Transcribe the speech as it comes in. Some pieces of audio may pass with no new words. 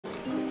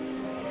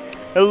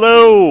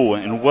Hello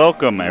and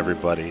welcome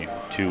everybody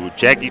to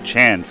Jackie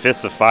Chan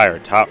Fists of Fire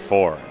Top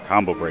 4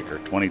 Combo Breaker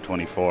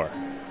 2024.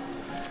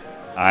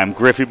 I'm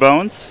Griffy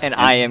Bones. And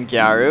I am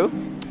Gyaru.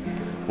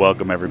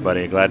 Welcome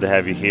everybody. Glad to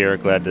have you here.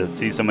 Glad to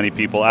see so many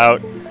people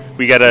out.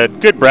 We got a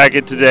good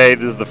bracket today.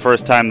 This is the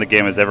first time the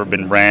game has ever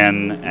been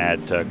ran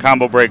at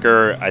Combo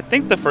Breaker. I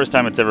think the first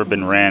time it's ever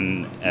been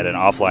ran at an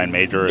offline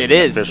major. It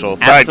is official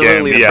side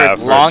absolutely game. The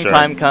first long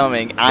time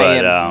coming. I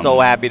am so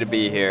happy to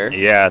be here.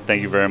 Yeah,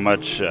 thank you very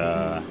much.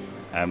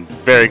 I'm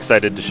very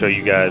excited to show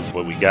you guys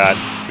what we got.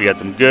 We got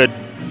some good,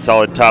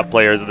 solid top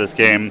players of this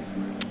game,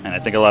 and I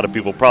think a lot of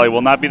people probably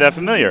will not be that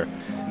familiar.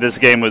 This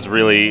game was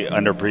really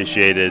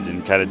underappreciated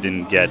and kind of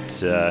didn't get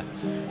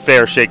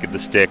fair shake of the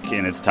stick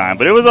in its time,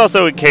 but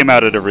it came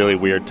out at a really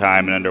weird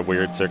time and under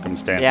weird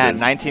circumstances. Yeah,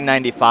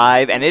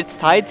 1995, and it's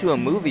tied to a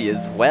movie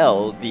as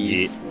well.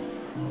 The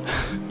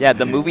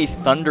movie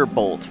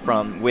Thunderbolt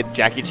with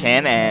Jackie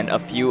Chan, and a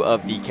few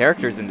of the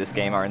characters in this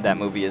game are in that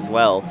movie as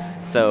well.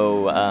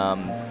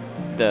 So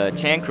the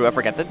Chan crew, I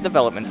forget the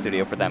development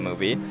studio for that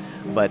movie,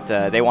 but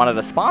they wanted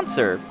a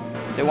sponsor.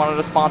 They wanted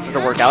a sponsor to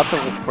work out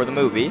for the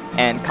movie,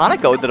 and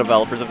Conoco, the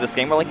developers of this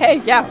game, were like,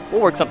 hey, yeah,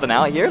 we'll work something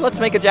out here. Let's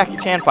make a Jackie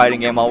Chan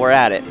fighting game while we're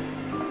at it.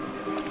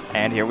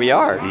 And here we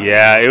are.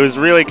 Yeah, it was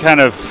really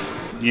kind of,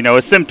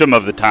 a symptom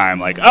of the time.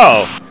 Like,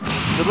 oh,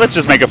 let's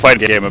just make a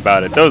fighting game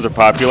about it. Those are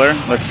popular.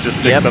 Let's just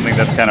stick something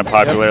that's kind of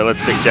popular.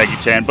 Let's stick Jackie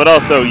Chan. But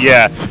also,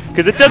 yeah,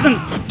 because it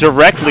doesn't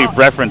directly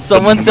reference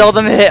Someone tell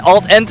them to hit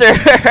Alt-Enter.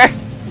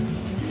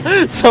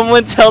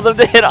 Someone tell them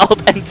to hit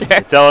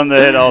Alt-Enter. Tell them to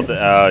hit Alt.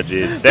 Oh,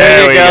 jeez.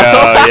 There we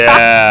go.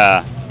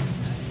 Yeah.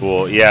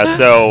 Cool. Yeah.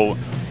 So,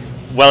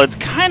 well, it's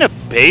kind of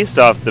based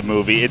off the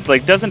movie. It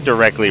doesn't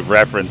directly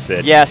reference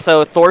it. Yeah.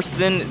 So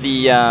Thorsten,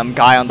 the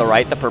guy on the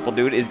right, the purple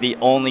dude, is the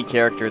only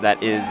character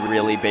that is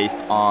really based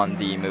on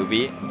the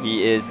movie.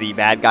 He is the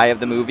bad guy of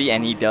the movie,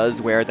 and he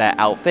does wear that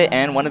outfit.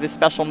 And one of his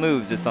special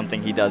moves is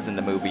something he does in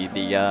the movie,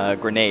 the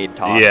grenade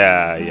toss.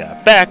 Yeah.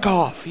 Yeah. Back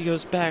off. He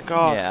goes back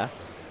off.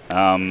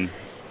 Yeah.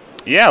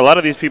 Yeah, a lot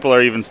of these people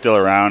are even still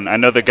around. I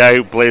know the guy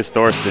who plays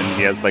Thorsten,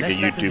 he has like a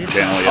YouTube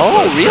channel.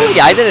 Oh, really?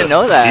 I didn't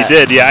know that. He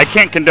did, yeah. I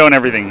can't condone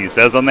everything he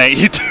says on that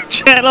YouTube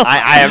channel.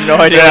 I have no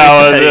idea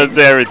what he's saying. That's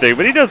everything.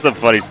 But he does some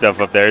funny stuff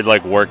up there,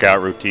 like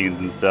workout routines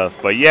and stuff.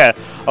 But yeah,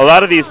 a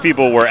lot of these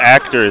people were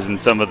actors in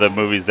some of the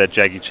movies that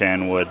Jackie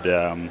Chan would...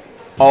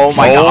 Oh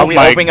my god, are we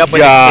opening up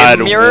with a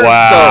Kim mirror?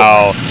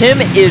 Wow. So, Kim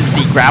is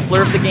the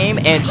grappler of the game,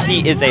 and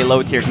she is a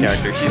low-tier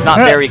character. She's not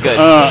very good.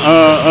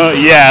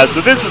 Yeah,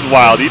 so this is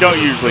wild. You don't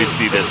usually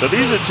see this. So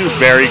these are two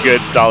very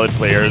good, solid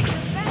players.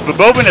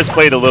 Spabobin has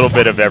played a little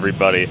bit of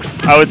everybody.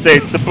 I would say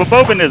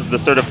Spabobin is the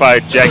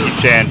certified Jackie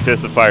Chan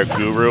Fists of Fire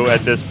guru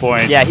at this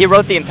point. Yeah, he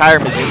wrote the entire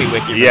Mizumi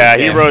wiki. Yeah,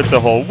 he wrote the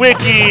whole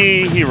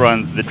wiki. He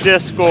runs the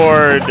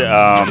Discord.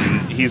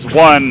 He's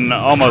won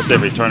almost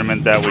every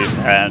tournament that we've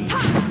had.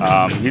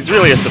 He's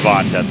really a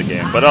savant at the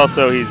game, but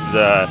also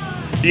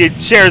he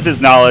shares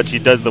his knowledge. He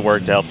does the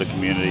work to help the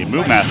community.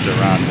 Move Master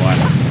round 1.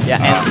 Yeah,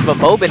 and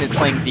Spabobin is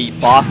playing the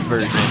boss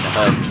version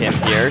of Kim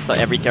here, so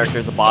every character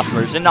is a boss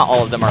version. Not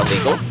all of them are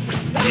legal.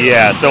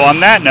 Yeah, so on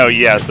that note,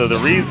 yeah, so the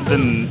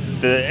reason,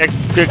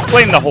 to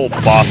explain the whole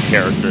boss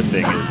character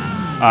thing is,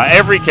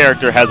 every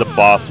character has a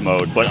boss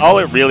mode, but all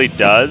it really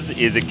does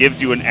is it gives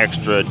you an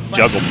extra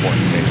juggle point,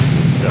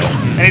 basically. So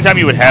anytime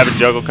you would have a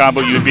juggle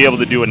combo, you would be able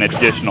to do an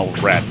additional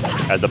rep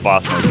as a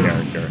boss mode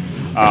character.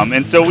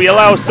 And so we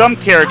allow some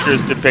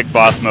characters to pick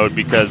boss mode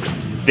because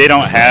they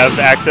don't have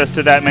access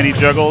to that many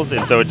juggles,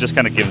 and so it just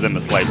kind of gives them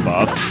a slight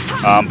buff.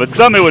 But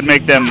some, it would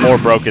make them more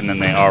broken than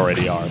they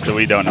already are, so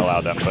we don't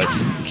allow them. But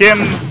Kim,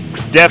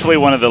 definitely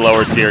one of the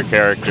lower tier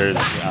characters,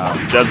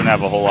 doesn't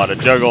have a whole lot of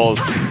juggles.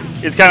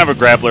 Is kind of a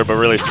grappler, but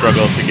really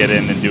struggles to get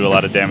in and do a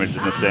lot of damage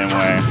in the same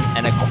way.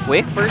 And a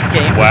quick first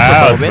game for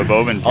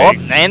Spabobin.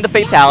 Takes. Oh, and the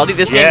fatality.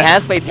 This game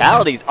has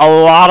fatalities. A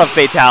lot of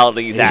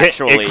fatalities,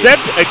 actually.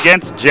 Except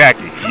against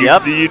Jackie.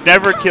 You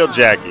never kill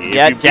Jackie.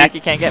 Yeah, Jackie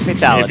can't get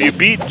fatality. If you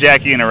beat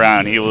Jackie in a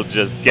round, he will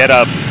just get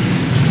up,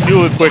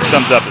 do a quick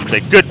thumbs up, and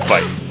say, good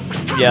fight.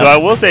 Yep. So I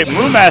will say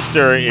Moo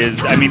Master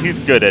is, he's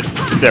good at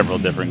several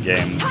different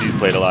games. He's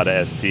played a lot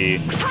of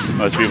ST,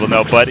 most people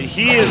know. But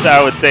he is,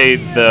 I would say,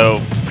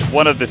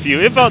 one of the few,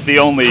 if not the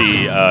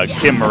only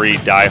Kim Marie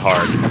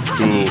diehard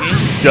who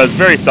does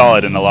very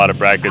solid in a lot of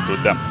brackets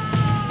with them.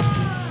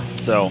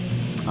 So.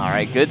 All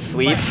right, good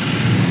sweep.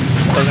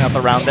 Closing out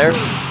the round there.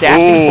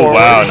 Dashing forward.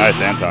 Wow, nice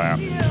anti.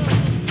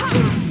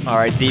 All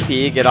right,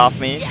 DP, get off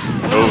me.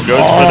 Oh,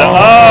 goes for the,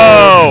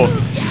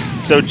 oh!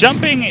 So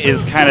jumping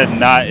is kind of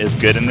not as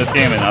good in this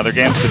game and other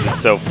games because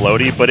it's so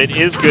floaty, but it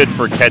is good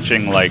for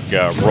catching like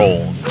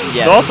rolls.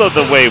 Yes. So also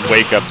the way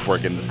wake-ups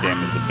work in this game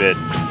is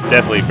it's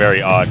definitely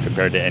very odd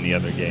compared to any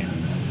other game.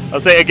 I'll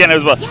say again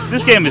as well,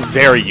 this game is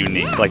very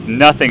unique. Like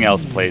nothing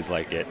else plays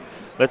like it.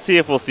 Let's see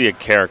if we'll see a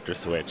character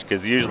switch,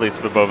 because usually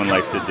Spabobin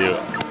likes to do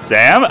it.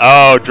 Sam?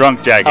 Oh,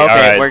 Drunk Jackie. Okay, all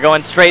right. We're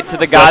going straight to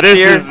the gods so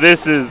here.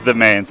 This is the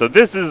main. So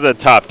this is a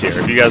top tier,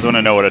 if you guys want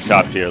to know what a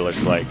top tier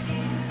looks like.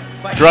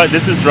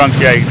 This is Drunk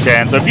Jackie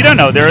Chan. So if you don't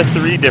know, there are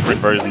 3 different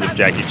versions of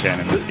Jackie Chan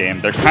in this game.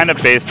 They're kind of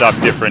based off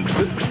different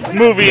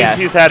movies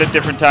he's had at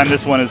different time.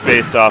 This one is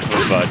based off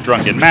of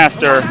Drunken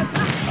Master.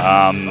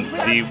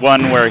 The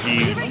one where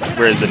he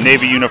wears a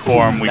Navy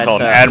uniform, we call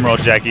him Admiral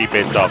Jackie,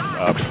 based off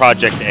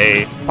Project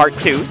A. Part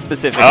 2,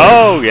 specifically.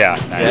 Oh, yeah.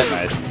 Nice,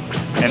 nice.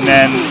 And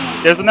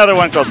then there's another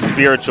one called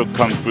Spiritual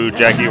Kung Fu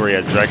Jackie, where he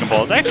has Dragon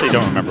Balls. I actually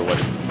don't remember what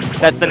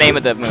That's the name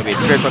of the movie,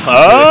 Spiritual Kung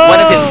Fu. It's one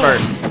of his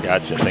first.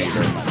 Gotcha. Thank you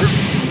very much.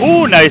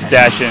 Ooh, nice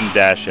dash in,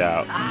 dash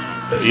out.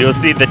 You'll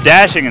see the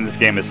dashing in this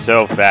game is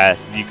so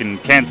fast. You can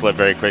cancel it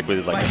very quickly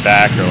with like the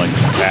back or like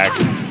the back.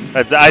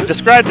 I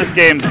described this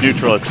game's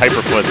neutral as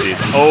hyper footsies.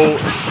 Oh,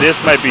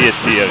 this might be a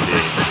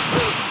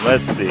TOD.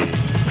 Let's see.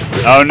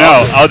 Oh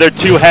no! Oh, they're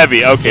too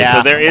heavy. Okay,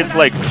 so there is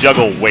like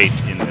juggle weight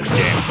in this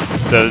game.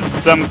 So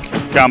some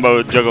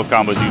juggle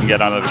combos you can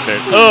get on other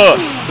players.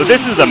 Oh, so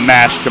this is a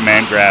mash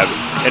command grab,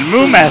 and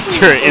Moon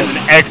Master is an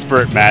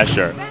expert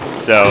masher.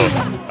 So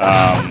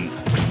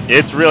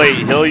it's really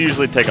he'll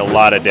usually take a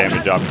lot of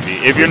damage off of you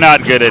if you're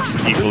not good at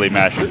equally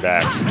mashing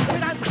back.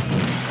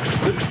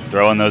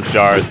 Throw in those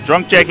jars.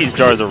 Drunk Jackie's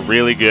jars are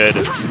really good.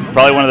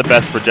 Probably one of the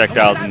best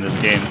projectiles in this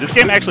game. This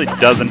game actually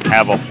doesn't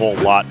have a whole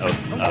lot of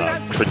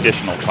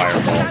traditional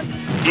fireballs.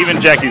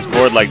 Even Jackie's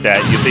gourd like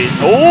that, you see,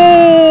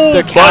 oh,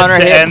 the counter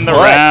to hit end the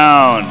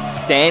round.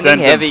 Standing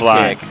heavy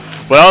kick.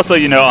 But also,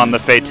 you know, on the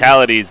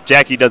fatalities,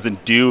 Jackie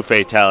doesn't do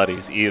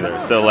fatalities either.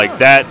 So like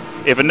that,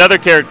 if another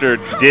character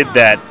did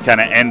that kind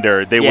of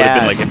ender, they would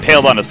have been like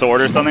impaled on a sword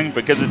or something.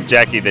 Because it's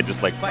Jackie, they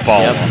just like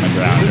fall on the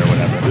ground or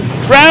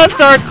whatever. Ground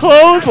start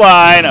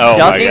clothesline. Oh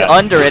Ducking my God.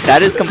 under it,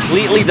 that is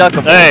completely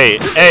duckable. Hey.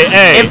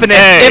 Infinite.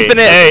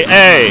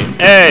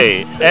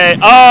 Hey.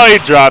 Oh, he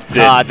dropped it.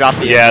 Dropped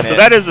the Yeah, infinite. so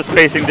that is a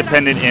spacing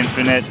dependent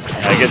infinite.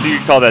 I guess you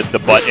could call that the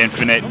butt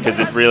infinite because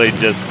it really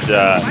just spin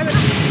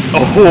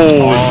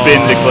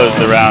to close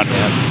the round.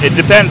 It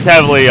depends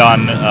heavily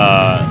on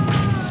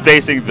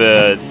spacing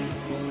the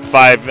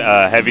 5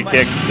 heavy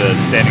kick, the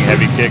standing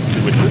heavy kick,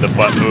 which is the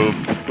butt move,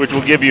 which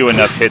will give you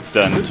enough hits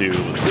done to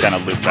kind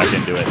of loop back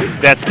into it.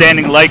 That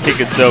standing light kick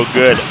is so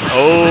good.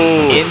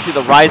 Oh. Into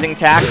the rising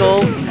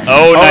tackle.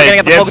 Oh,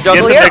 nice. Gets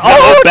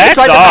backs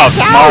off.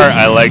 Smart.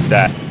 I like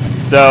that.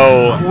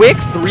 So. Quick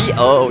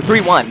 3-0.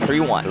 3-1.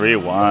 3-1.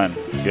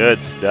 3-1.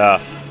 Good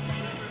stuff.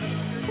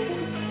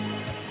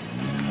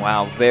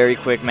 Wow, very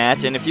quick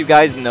match. And if you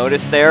guys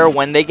notice there,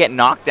 when they get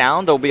knocked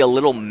down, there'll be a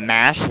little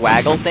mash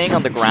waggle thing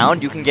on the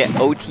ground. You can get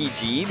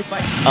OTG'd.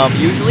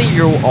 Usually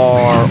you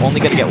are only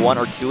going to get 1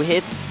 or 2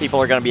 hits. People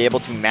are going to be able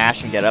to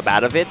mash and get up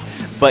out of it.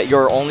 But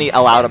you're only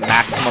allowed a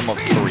maximum of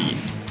 3.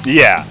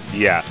 Yeah.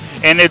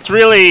 And it's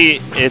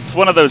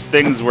one of those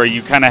things where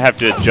you kind of have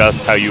to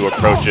adjust how you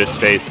approach it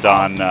based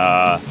on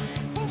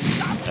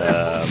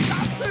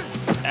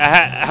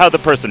how the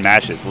person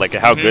mashes, like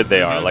how good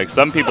they are. Like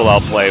some people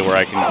I'll play where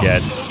I can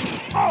get,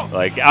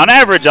 like on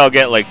average I'll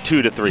get like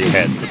 2 to 3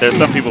 hits, but there's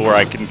some people where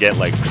I can get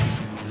like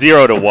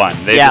 0 to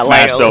 1. They just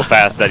mash so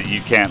fast that you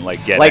can't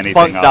like get anything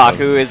Funk off Doc, of.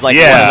 who is like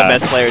one of the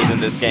best players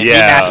in this game. He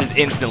mashes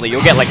instantly.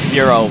 You'll get like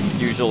 0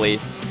 usually.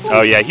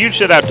 Oh yeah, huge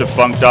shout out to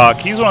Funk Doc.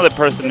 He's one of the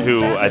person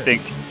who I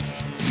think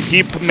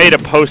he made a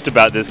post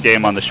about this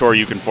game on the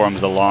Shoryuken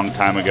forums a long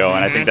time ago,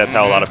 and I think that's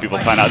how a lot of people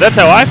found out. That's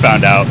how I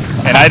found out,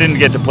 and I didn't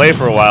get to play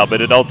for a while,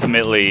 but it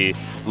ultimately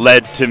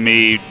led to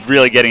me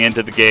really getting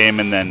into the game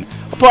and then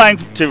applying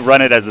to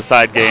run it as a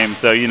side game.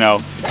 So, you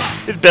know,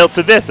 it built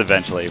to this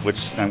eventually,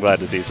 which I'm glad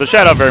to see. So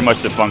shout out very much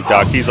to Funk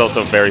Doc. He's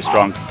also a very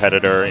strong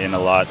competitor in a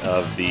lot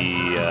of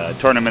the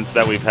tournaments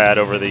that we've had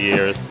over the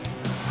years.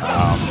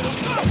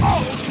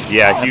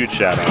 Yeah, huge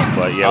shout out.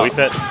 But yeah,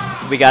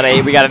 we got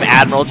an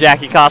Admiral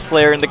Jackie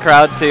cosplayer in the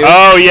crowd too.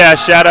 Oh yeah,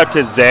 shout out to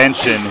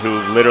Zanshin, who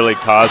literally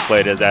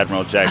cosplayed as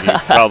Admiral Jackie.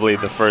 Probably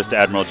the first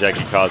Admiral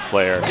Jackie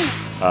cosplayer.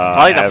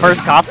 Probably the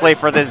first cosplay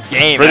for this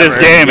game.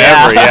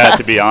 Ever, yeah,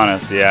 to be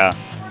honest, yeah.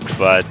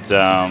 But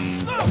all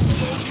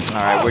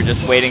right, we're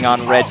just waiting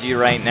on Reggie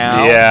right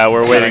now. Yeah,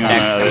 we're waiting on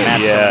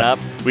up.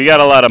 We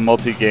got a lot of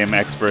multi-game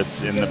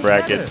experts in the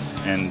brackets,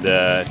 and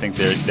I think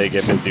they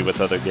get busy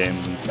with other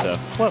games and stuff.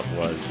 What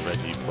was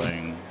Reggie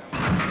playing?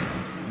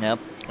 Yep.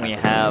 We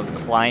have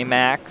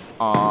Climax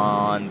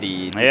on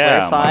the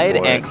two-player side,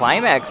 and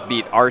Climax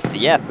beat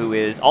RCF, who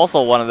is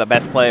also one of the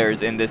best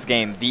players in this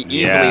game,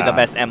 easily the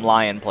best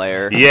M-Lion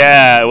player.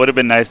 Yeah, it would have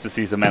been nice to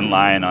see some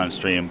M-Lion on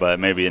stream, but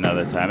maybe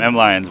another time.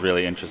 M-Lion's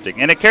really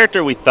interesting, and a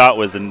character we thought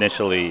was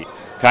initially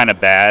kind of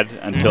bad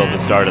until the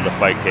start of the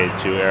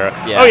Fightcade 2 era.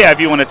 Yeah. Oh yeah, if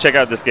you want to check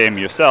out this game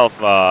yourself,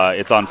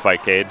 it's on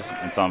Fightcade.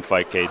 It's on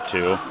Fightcade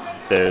 2.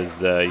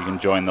 There's you can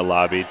join the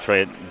lobby.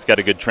 It's got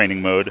a good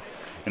training mode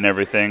and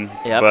everything.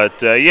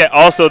 But yeah,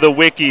 also the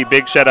wiki,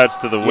 big shout outs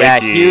to the wiki. Yeah,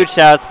 huge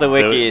shout outs to the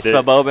wiki.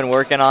 Spabo been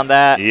working on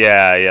that.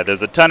 Yeah,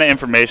 there's a ton of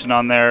information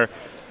on there.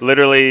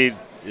 Literally,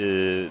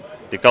 they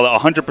call it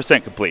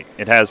 100% complete.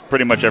 It has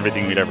pretty much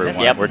everything we'd ever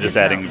want. We're just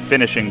adding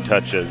finishing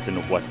touches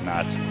and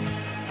whatnot.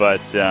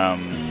 But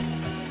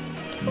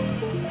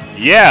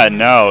Yeah,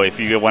 no, if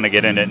you want to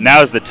get into it,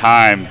 now's the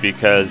time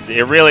because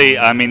it really,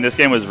 I mean, this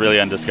game was really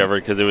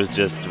undiscovered because it was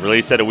just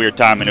released at a weird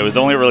time and it was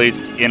only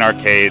released in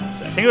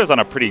arcades. I think it was on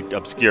a pretty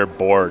obscure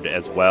board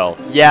as well.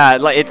 Yeah,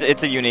 like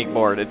it's a unique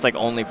board. It's like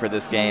only for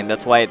this game.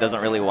 That's why it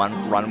doesn't really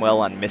run well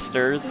on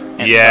Misters and stuff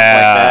like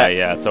that.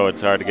 Yeah, so it's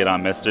hard to get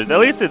on Misters. At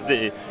least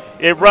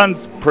it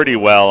runs pretty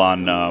well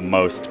on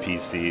most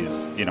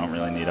PCs. You don't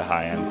really need a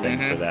high-end thing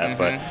for that.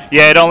 But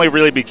yeah, it only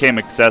really became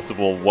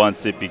accessible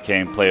once it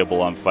became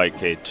playable on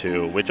Fightcade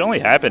 2, which only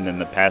happened in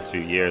the past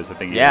few years. I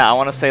think. Yeah, I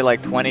want to say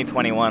like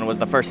 2021 was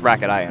the first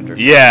bracket I entered.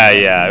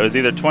 Yeah, it was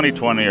either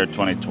 2020 or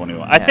 2021.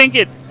 Yeah. I think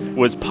it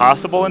was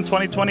possible in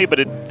 2020,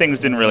 but things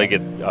didn't really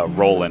get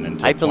rolling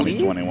until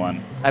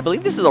 2021. I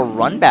believe this is a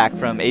run back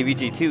from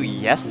AVG2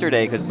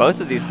 yesterday because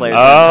both of these players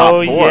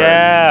were in top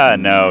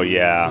 4.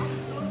 Yeah.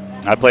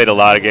 I played a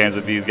lot of games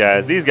with these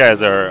guys. These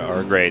guys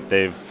are great.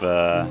 They've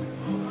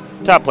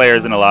top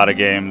players in a lot of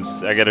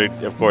games. I got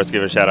to, of course,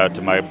 give a shout out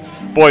to my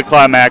boy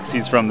Climax.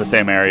 He's from the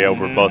same area.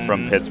 We're both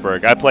from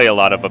Pittsburgh. I play a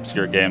lot of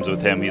obscure games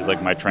with him. He's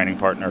like my training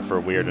partner for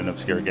weird and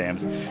obscure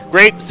games.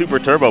 Great Super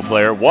Turbo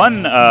player.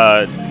 Won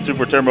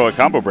Super Turbo at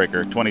Combo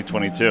Breaker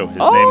 2022.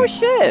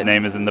 His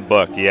name is in the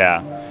book,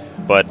 yeah.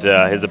 But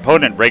his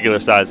opponent, regular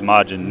size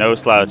Majin, no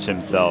slouch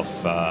himself.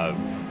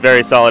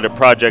 Very solid at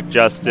Project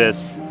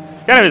Justice.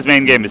 Kind of his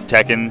main game is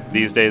Tekken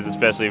these days,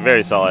 especially.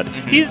 Very solid.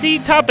 He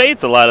top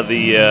 8s a lot of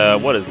the,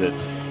 what is it?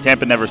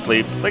 Tampa Never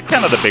Sleeps. Like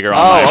kind of the bigger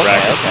online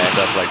brackets and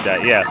stuff like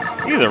that. Yeah,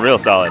 he's a real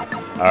solid.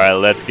 All right,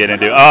 let's get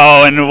into it.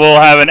 Oh, and we'll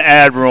have an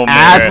Admiral Mirror.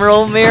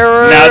 Admiral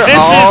Mirror?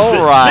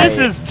 Now, this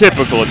is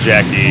typical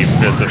Jackie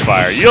Fist of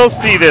Fire. You'll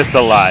see this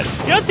a lot.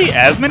 You don't see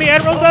as many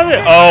Admirals out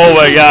there? Oh,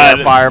 my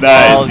God.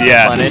 Fireballs, nice.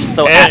 Yeah. Punish.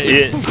 So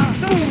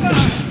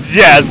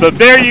yeah, so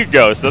there you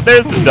go. So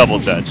there's the double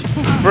dutch.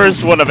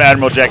 First one of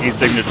Admiral Jackie's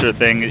signature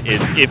thing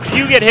is if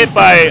you get hit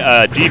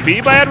by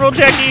DP by Admiral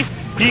Jackie,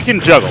 he can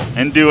juggle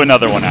and do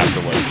another one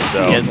afterwards.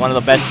 So he is one of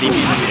the best DPs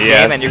in this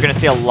game, and you're going to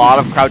see a lot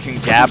of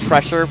crouching jab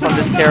pressure from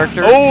this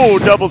character. Oh,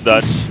 double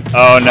dutch.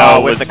 Oh, no,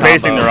 it was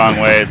facing the wrong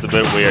way. It's a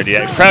bit weird.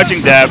 Yeah,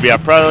 crouching dab. Yeah,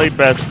 probably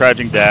best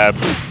crouching dab,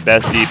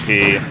 best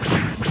DP.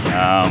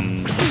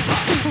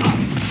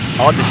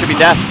 Oh, this should be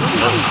death.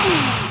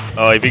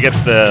 Oh, if he gets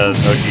the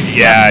OTG,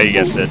 yeah, he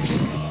gets it.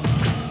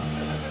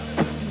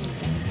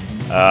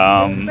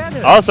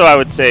 Also, I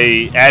would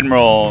say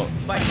Admiral,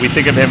 we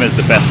think of him as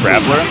the best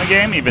grappler in the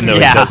game, even though he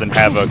doesn't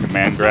have a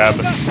command grab.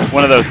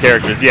 One of those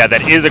characters, yeah,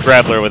 that is a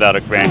grappler without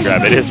a command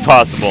grab. It is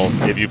possible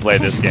if you play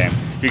this game.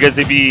 Because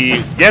if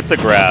he gets a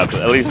grab,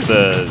 at least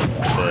the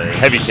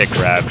heavy kick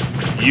grab,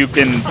 you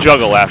can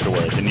juggle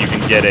afterwards, and you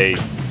can get a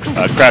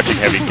crouching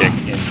heavy kick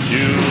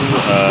into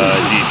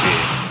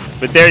DP.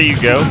 But there you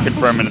go,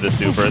 confirm into the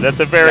super. That's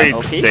a very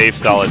safe,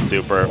 solid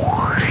super.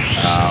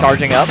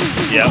 Charging up?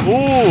 Yeah.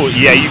 Ooh,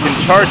 yeah, you can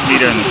charge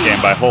meter in this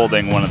game by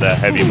holding one of the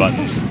heavy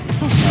buttons.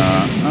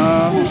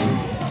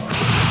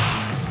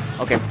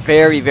 Okay,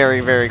 very, very,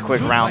 very quick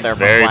round there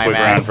from Very Climax.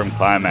 quick round from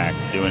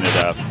Climax, doing it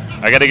up.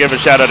 I got to give a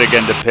shout out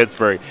again to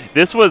Pittsburgh.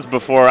 This was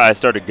before I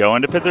started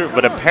going to Pittsburgh,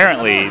 but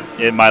apparently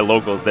in my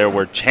locals there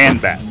were Chan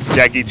bats,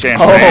 Jackie Chan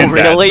bats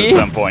at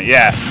some point.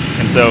 Yeah,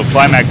 and so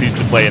Climax used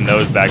to play in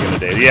those back in the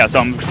day. Yeah, so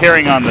I'm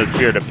carrying on the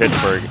spirit of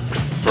Pittsburgh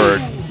for,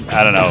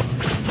 I don't know,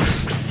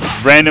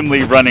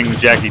 randomly running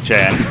Jackie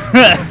Chan.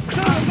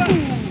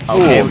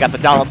 Okay, we got the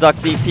Donald Duck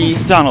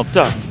DP. Donald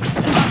Duck.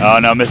 Oh,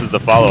 no, misses the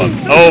follow-up.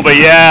 Oh, but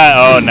yeah.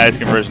 Oh, nice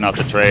conversion off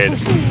the trade.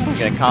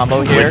 Get a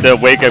combo here. With the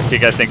wake-up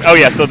kick, I think. Oh,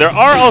 yeah, so there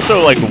are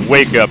also, like,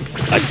 wake-up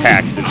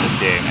attacks in this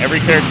game. Every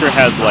character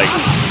has, like,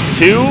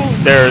 2.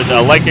 There's a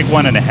light kick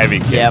one and a heavy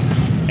kick. Yep.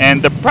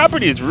 And the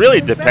properties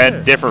really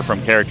differ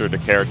from character to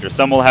character.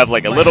 Some will have,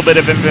 like, a little bit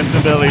of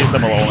invincibility.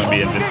 Some will only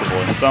be invincible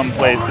in some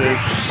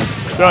places.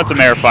 Throwing some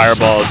air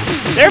fireballs.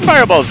 The air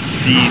fireball's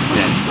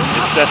decent.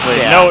 It's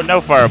definitely...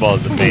 No fireball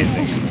is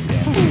amazing in this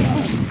game, to be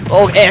honest.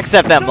 Oh,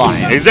 except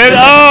M-Lion. Is it?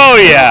 Oh,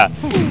 yeah.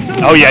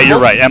 Oh, yeah, you're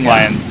right.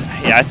 M-Lions.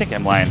 Yeah, I think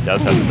M-Lion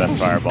does have the best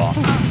fireball.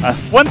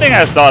 One thing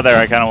I saw there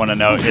I kind of want to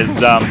note is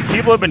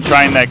people have been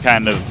trying that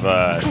kind of,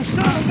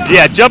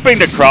 jumping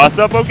to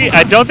cross-up Oki.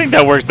 I don't think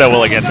that works that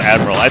well against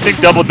Admiral. I think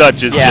Double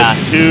Dutch is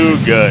just too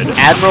good.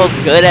 Admiral's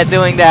good at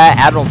doing that.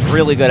 Admiral's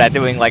really good at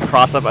doing, like,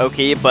 cross-up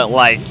Oki, but,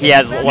 like, he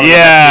has one of the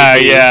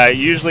best DPs.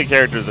 Usually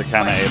characters are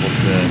kind of able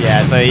to...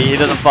 Yeah, so he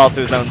doesn't fall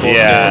to his own bullshit.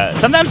 Yeah,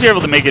 sometimes you're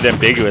able to make it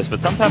ambiguous, but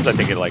sometimes I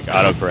think it, like,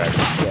 auto-corrects.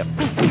 Yep.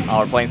 Oh,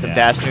 we're playing some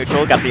dash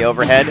neutral. Got the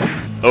overhead.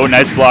 Oh,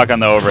 nice block on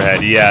the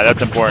overhead. Yeah,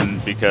 that's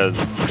important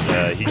because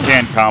he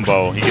can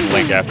combo. He can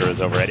link after his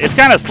overhead. It's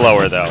kind of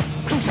slower, though.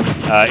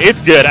 It's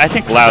good. I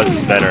think Lao's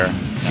is better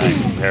in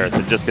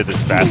comparison just because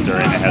it's faster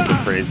and it has a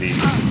crazy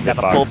Got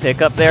the full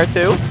pickup there,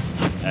 too.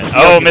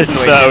 And, misses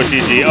the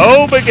OTG.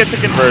 Oh, but gets a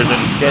conversion.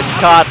 Gets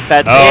caught.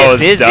 That's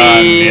it's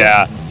done.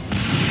 Yeah.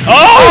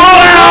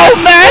 Oh,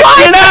 wow! Mash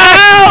it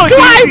out!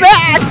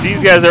 Climax!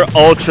 These guys are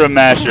ultra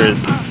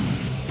mashers.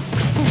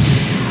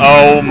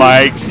 Oh,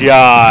 my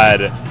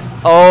God.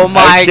 Oh my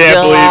God! I can't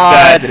believe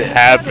that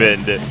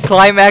happened.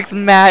 Climax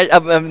Reggie.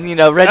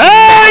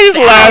 He's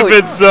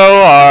laughing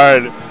so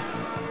hard.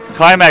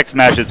 Climax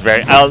match is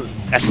very.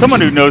 As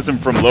someone who knows him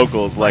from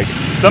locals, like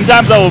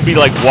sometimes I will be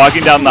like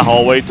walking down the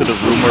hallway to the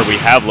room where we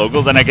have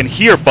locals, and I can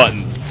hear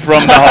buttons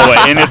from the hallway,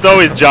 and it's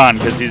always John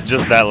because he's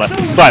just that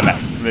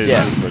Climax.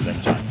 Yeah. His first name,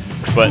 John.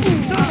 But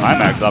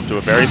Climax off to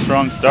a very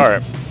strong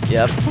start.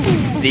 Yep.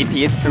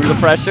 DP through the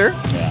pressure.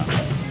 Yeah.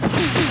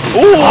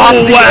 Ooh!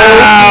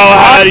 Wow!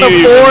 How do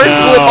you forward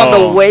know? flip on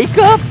the wake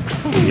up.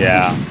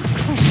 Yeah.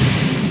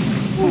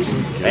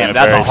 Damn,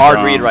 that's a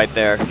hard read right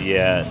there.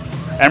 Yeah.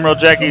 Emerald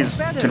Jackie's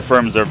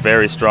confirms are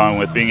very strong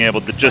with being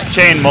able to just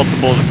chain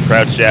multiple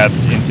crouch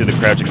jabs into the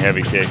crouching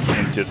heavy kick,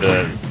 into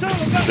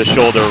the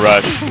shoulder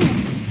rush.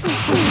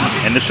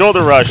 And the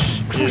shoulder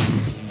rush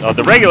is,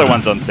 the regular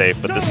one's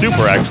unsafe, but the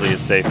super actually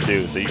is safe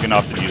too, so you can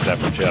often use that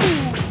for chip.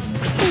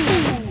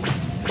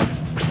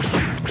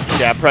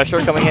 Jab pressure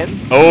coming in.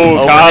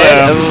 Oh, caught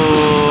him.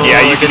 Ooh,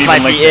 yeah, you can even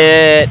might be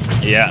it.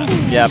 Yeah.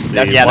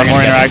 Yep. Yeah, one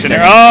more interaction here.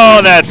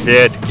 Oh, that's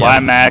it.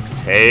 Climax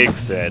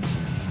takes it.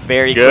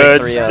 Very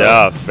good quick 3-0.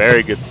 stuff.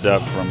 Very good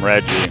stuff from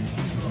Reggie.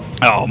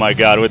 Oh my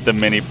God, with the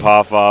mini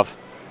puff off.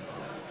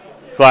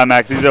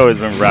 Climax, he's always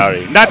been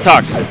rowdy. Not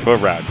toxic,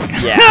 but rowdy.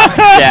 Yeah,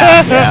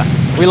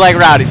 yeah. We like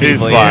rowdy people.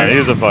 He's fun. Here.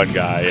 He's a fun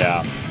guy,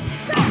 yeah.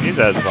 He's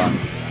has fun.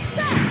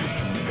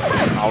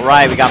 All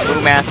right, we got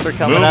Moo Master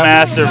coming up. Moo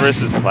Master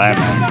versus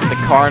Climax. The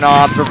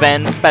Karnov's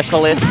Revenge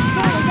Specialist.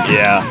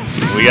 Yeah.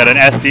 We got an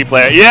ST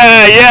player.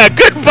 Yeah,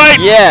 good fight.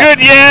 Yeah. Good,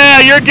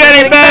 you're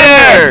getting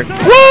better.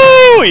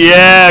 Woo!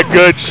 Yeah,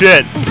 good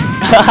shit.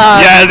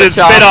 Yeah, the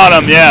spit on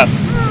him, yeah.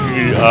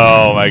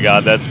 Oh my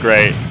God, that's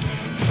great.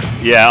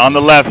 Yeah, on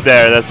the left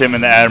there, that's him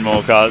in the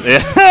Admiral cause.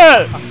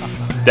 Yeah.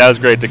 That was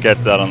great to catch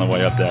that on the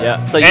way up there.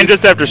 Yeah. So and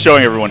just after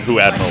showing everyone who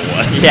Admiral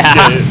was.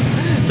 Yeah.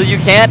 So you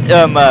can't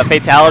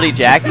fatality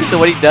Jackie, so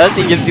what he does,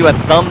 he gives you a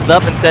thumbs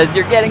up and says,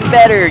 you're getting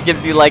better.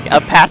 Gives you like a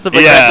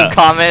passive-aggressive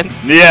comment.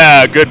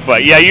 Yeah, good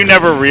fight. Yeah, you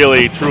never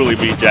really truly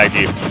beat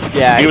Jackie.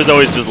 Yeah. He was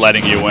always just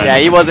letting you win. Yeah,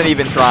 he wasn't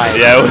even trying.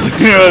 Yeah,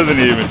 he wasn't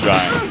even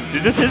trying.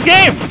 Is this his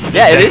game?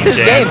 Yeah, it is his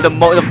game.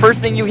 The first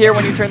thing you hear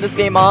when you turn this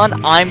game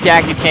on, I'm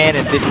Jackie Chan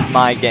and this is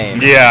my game.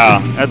 Yeah,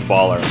 that's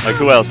baller. Like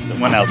who else,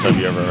 when else have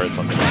you ever heard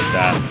something like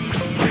that?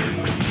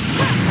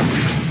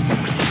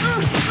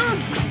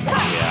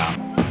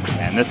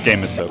 Man, this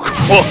game is so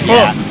cool.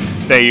 Yeah.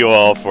 Thank you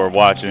all for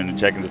watching and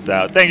checking this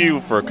out. Thank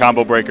you for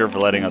Combo Breaker for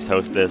letting us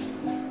host this.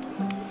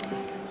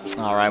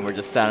 All right, we're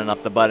just setting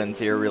up the buttons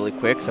here really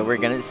quick. So we're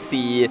going to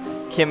see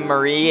Kim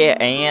Marie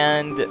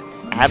and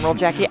Admiral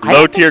Jackie.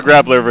 Low tier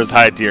grappler versus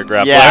high tier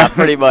grappler. Yeah,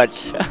 pretty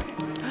much.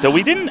 Though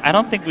I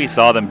don't think we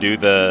saw them do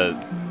the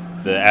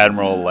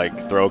Admiral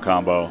like throw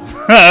combo. No,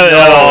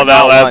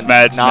 that last once,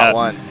 match. Not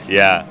once.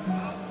 Yeah.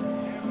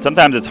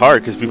 Sometimes it's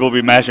hard because people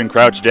be mashing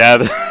crouch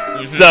jab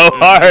so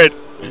hard.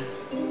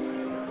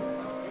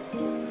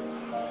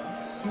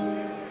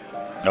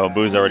 Oh,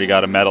 Boo's already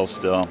got a medal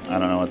still. I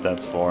don't know what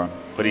that's for,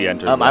 but he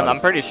enters. I'm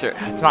pretty sure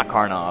it's not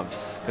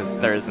Karnov's because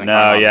there isn't.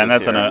 No, yeah, and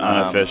that's an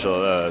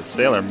unofficial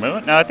Sailor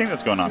Moon. No, I think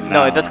that's going on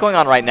now. No, that's going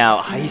on right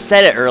now. He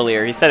said it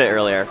earlier.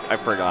 I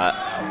forgot.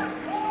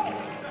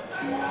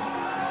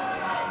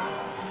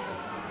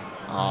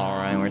 All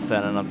right, we're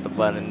setting up the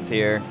buttons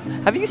here.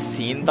 Have you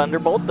seen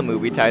Thunderbolt, the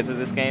movie tied to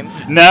this game?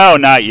 No,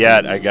 not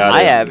yet. I got it.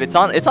 I have. It's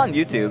on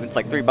YouTube. It's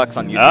like $3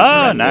 on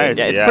YouTube. Oh, nice.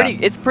 Yeah,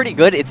 it's pretty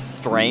good. It's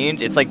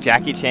strange. It's like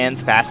Jackie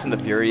Chan's Fast and the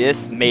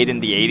Furious, made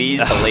in the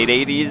 80s, the late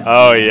 80s.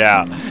 Oh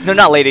yeah. No,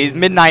 not late 80s,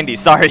 mid 90s.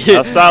 Sorry.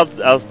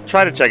 I'll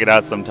try to check it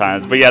out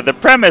sometimes. But yeah, the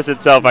premise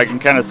itself, I can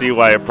kind of see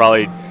why it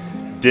probably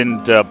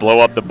didn't blow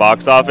up the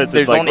box office.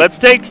 It's like, let's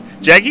take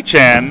Jackie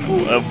Chan,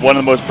 one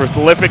of the most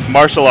prolific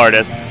martial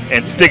artists,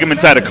 and stick him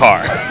inside a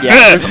car.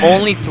 Yeah, there's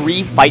only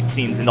 3 fight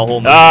scenes in the whole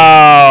movie.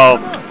 Oh,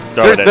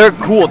 they're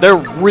cool. They're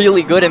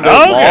really good and they're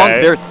long.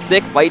 They're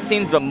sick fight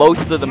scenes, but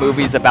most of the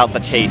movie's about the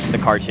chase, the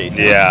car chase.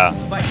 Yeah.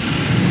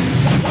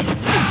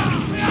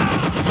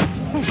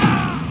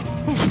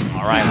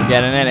 All right, we're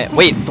getting in it.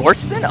 Wait,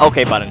 Thorsten?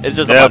 Okay, button. It's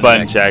just a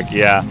button check.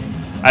 Yeah.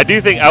 I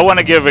do think I want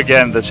to give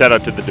again the shout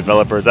out to the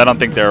developers. I don't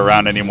think they're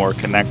around anymore,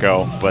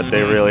 Kaneko, but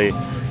they really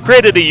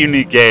created a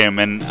unique game,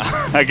 and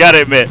I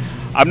gotta admit,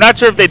 I'm not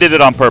sure if they did it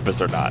on purpose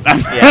or not. Yeah.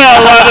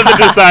 A lot of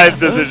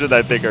the decisions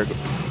I think are cool,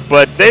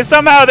 but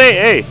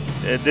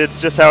it's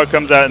just how it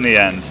comes out in the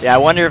end. Yeah, I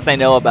wonder if they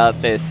know about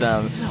this.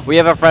 We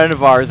have a friend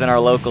of ours in our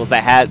locals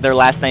that their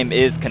last name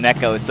is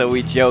Kaneko, so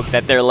we joke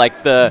that they're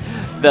like the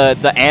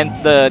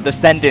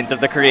descendant of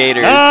the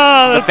creators,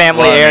 the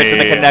family heir to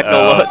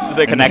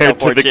the Kaneko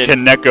fortune. To the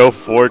Kaneko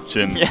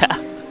fortune. Yeah.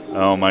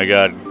 Oh my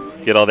God,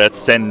 get all that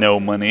Senno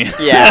money.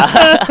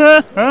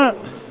 Yeah.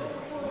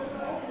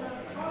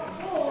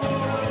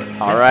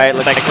 All right,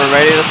 looks like we're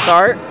ready to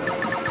start.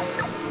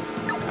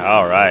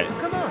 All right,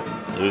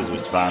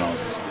 losers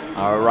finals.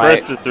 All right.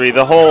 First to 3.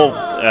 The whole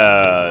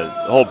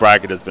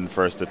bracket has been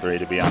first to 3,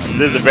 to be honest.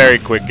 This is a very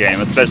quick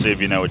game, especially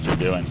if you know what you're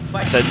doing.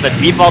 The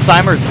default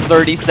timer is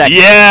 30 seconds.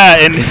 Yeah,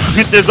 and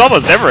there's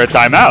almost never a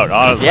timeout,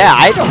 honestly. Yeah,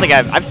 I don't think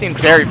I've seen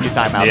very few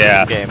timeouts in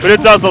this game. But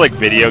it's also like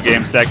video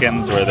game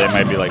seconds where they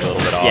might be like a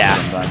little bit off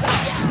sometimes.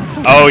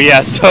 Yeah. Oh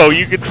yeah, so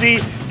you can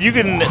see, you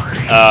can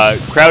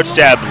crouch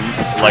jab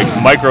like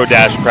micro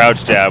dash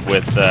crouch jab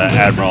with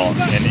Admiral,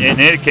 and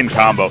it can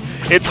combo.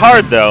 It's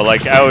hard though.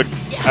 Like I would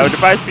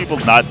advise people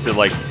not to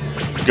like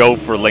go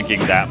for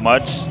linking that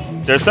much.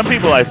 There's some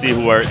people I see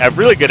who have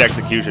really good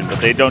execution, but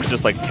they don't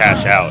just like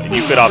cash out, and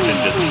you could often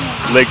just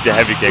link to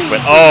heavy kick.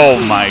 But oh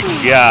my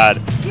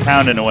god,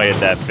 pounding away at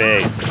that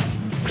face.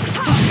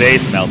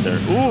 Face melter.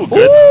 Ooh,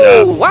 good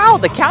stuff. Wow,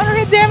 the counter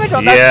hit damage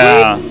on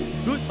that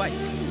sweep.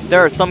 There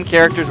are some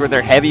characters where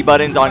their heavy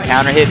buttons on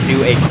counter hit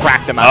do a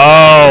cracked amount.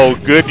 Oh,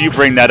 good you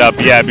bring that up.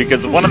 Yeah,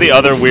 because one of the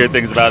other weird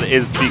things about it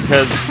is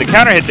because the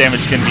counter hit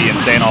damage can be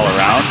insane all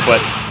around,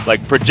 but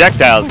like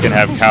projectiles can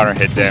have counter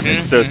hit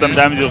damage. So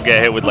sometimes you'll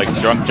get hit with like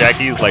drunk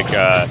jackies, like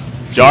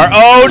Jar.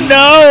 Oh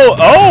no!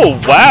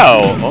 Oh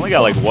wow! Only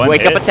got like one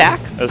wake hit. Up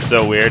attack. That's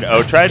so weird.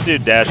 Oh, try to do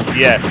dash.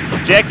 Yeah,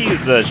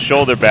 Jackie's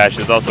shoulder bash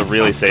is also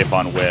really safe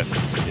on whiff.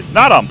 It's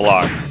not on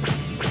block.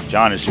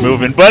 John is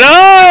moving, but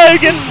oh, it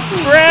gets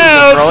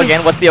grabbed. Throw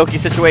again. What's the Oki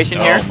situation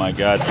here? Oh my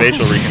god,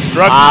 facial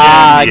reconstruction.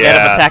 Ah, yeah. get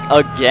up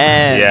attack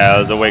again. Yeah, it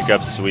was a wake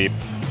up sweep.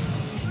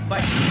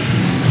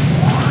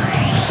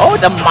 Oh,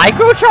 the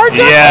micro charge?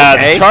 Yeah,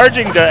 okay. the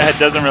charging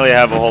doesn't really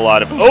have a whole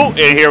lot of. Oh,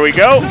 and here we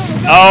go.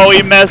 Oh,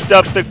 he messed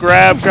up the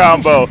grab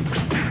combo.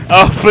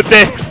 Oh, but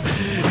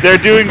they're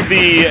doing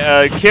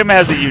the. Kim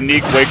has a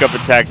unique wake up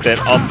attack that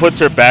puts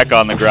her back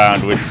on the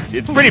ground, which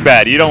it's pretty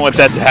bad. You don't want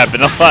that to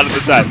happen a lot of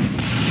the time.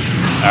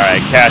 All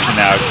right, cashing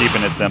out,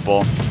 keeping it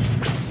simple.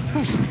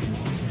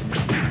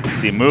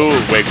 See, Moo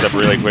wakes up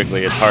really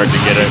quickly. It's hard to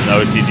get an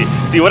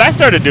OTG. See, what I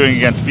started doing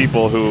against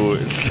people who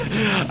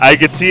I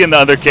could see in the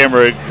other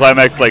camera,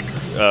 Climax like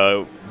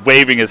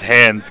waving his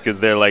hands because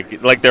they're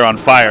like they're on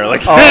fire,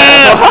 like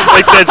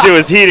like that shit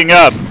was heating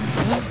up.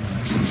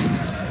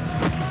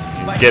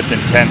 It gets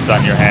intense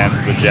on your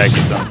hands with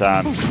Jackie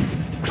sometimes.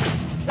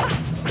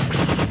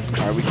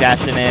 Are we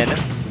cashing in?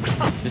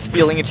 Just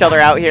feeling each other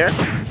out here.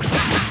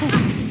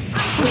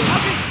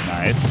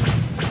 Nice.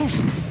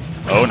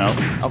 Oh no.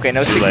 Okay,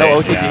 no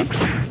OTG.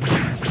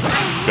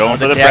 Yeah. Going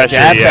for the jab, pressure,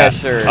 yeah.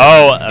 Pressure.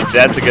 Oh,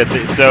 that's a good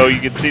thing. So you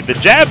can see the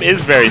jab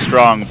is very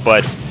strong,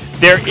 but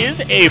there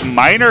is a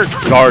minor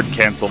guard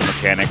cancel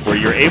mechanic where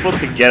you're able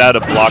to get out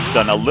of block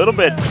stun a little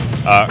bit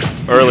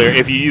earlier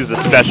if you use a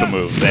special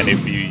move than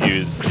if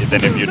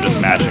you're just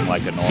mashing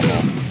like a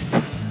normal.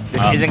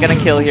 This isn't gonna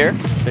kill here.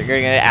 They're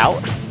gonna get it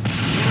out.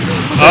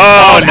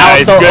 Oh,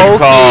 nice, good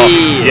call.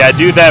 Oki. Yeah,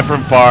 do that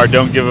from far.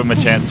 Don't give him a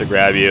chance to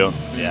grab you.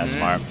 Yeah,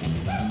 smart.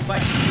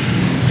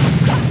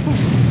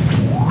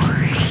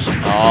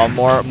 Oh,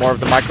 more of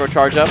the micro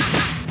charge up.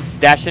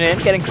 Dashing in,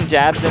 getting some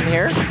jabs in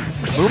here.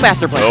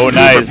 Master playing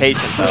super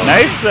patient though.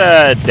 Nice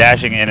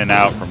dashing in and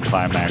out from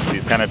Climax.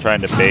 He's kind of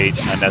trying to bait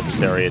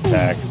unnecessary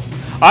attacks.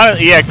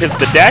 Yeah, because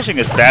the dashing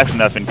is fast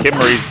enough and Kim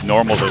Marie's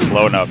normals are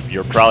slow enough,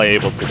 you're probably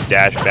able to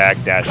dash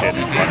back, dash in,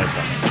 and punish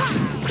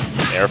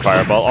something. Air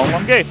fireball on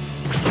one gate.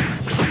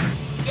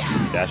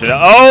 Dash it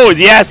out. Oh,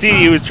 yeah, see,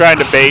 he was trying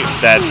to bait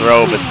that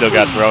throw, but still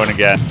got thrown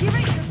again.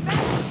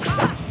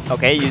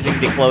 Okay, using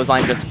the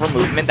clothesline just for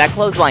movement. That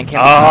clothesline can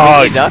be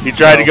really ducked. He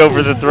tried to go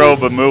for the throw,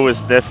 but Moo was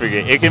sniffing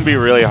it. It can be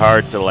really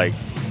hard to, like,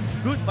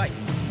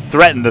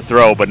 threaten the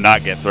throw, but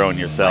not get thrown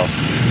yourself.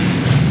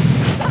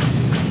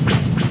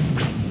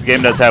 This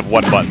game does have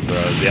one-button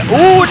throws, yeah.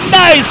 Ooh,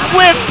 nice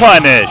whip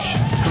punish!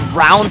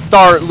 Round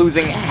start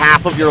losing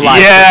half of your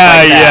life. Yeah,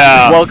 like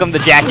yeah. Welcome to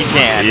Jackie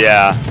Chan.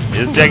 Yeah,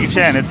 it's Jackie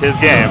Chan. It's his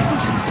game.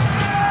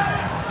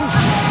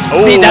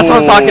 See, that's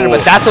what I'm talking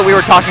about. That's what we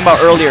were talking about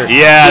earlier.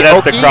 Yeah, that's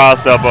Oki, the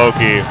cross-up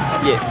Oki.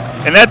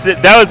 Yeah. And that's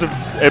it. That was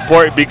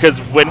important because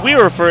when we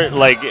were first,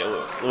 like,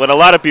 when a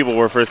lot of people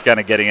were first kind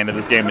of getting into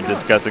this game and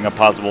discussing a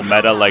possible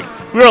meta, like,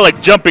 we were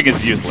like, jumping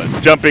is useless.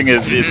 Jumping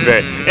is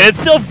very, and it's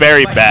still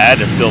very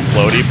bad. It's still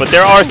floaty, but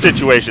there are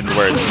situations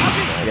where it's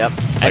useful. Yep.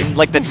 And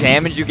like the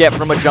damage you get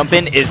from a jump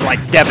in is like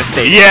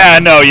devastating. Yeah,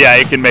 no, yeah,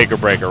 it can make or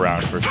break a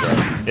round for sure.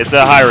 It's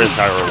a high risk,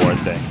 high reward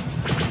thing.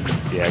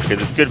 Yeah,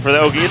 because it's good for the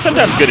Oki. It's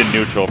sometimes good in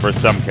neutral for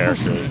some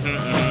characters.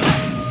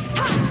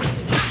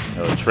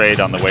 Oh, trade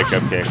on the wake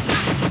up kick.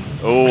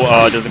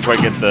 Oh, it doesn't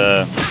quite get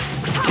the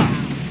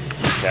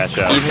cash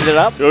out. Evens it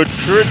up. Oh,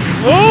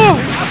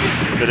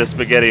 bit of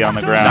spaghetti on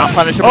the ground. Not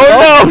punishable.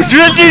 Oh no!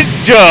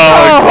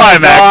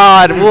 Climax.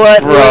 God,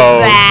 what was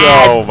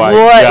that? Oh my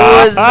what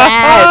god. was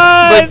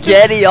that?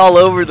 Spaghetti all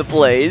over the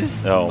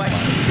place. Oh my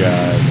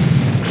god.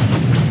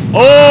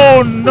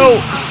 Oh no!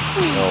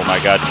 Oh my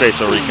god,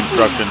 facial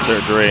reconstruction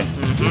surgery.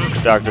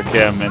 Dr.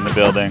 Kim in the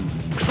building.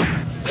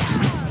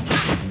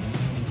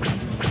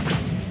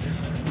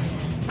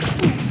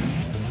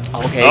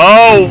 Okay.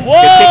 Oh,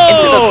 whoa!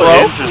 Into the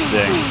throw.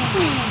 Interesting.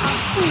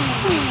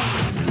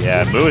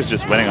 Yeah, Moo is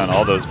just winning on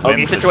all those wins.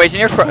 Okay, situation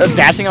here,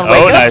 dashing on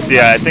Oh, wake nice. up.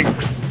 Yeah, I think.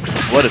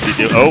 What does he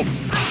do? Oh.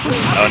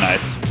 Oh,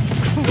 nice.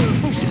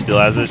 He still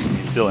has it.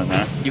 He's still in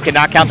there. You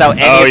cannot count out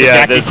any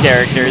of the Jackie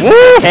characters.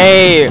 Woo!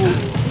 Hey,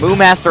 Moo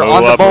Master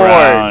on the board.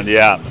 Around,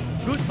 yeah.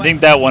 I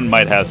think that one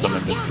might have some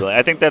invincibility.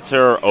 I think that's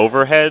her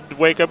overhead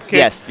wake-up kick.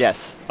 Yes,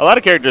 yes. A lot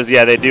of characters,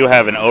 yeah, they do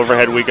have an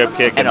overhead wake-up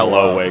kick and a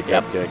low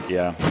wake-up yep. kick,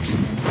 yeah.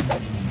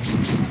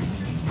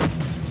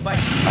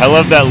 I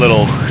love that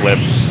little flip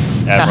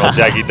Admiral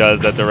Jackie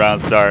does at the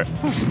round start.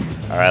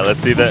 All right,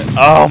 let's see the.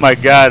 Oh my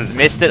God!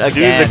 Missed it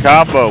again. Do the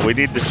combo. We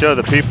need to show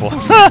the people.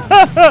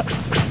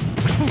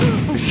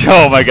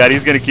 Oh my God,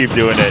 he's gonna keep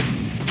doing it.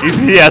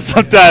 Yeah,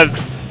 sometimes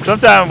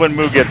when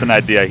Moo gets an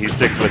idea, he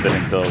sticks with it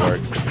until it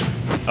works.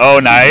 Oh,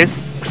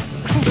 nice.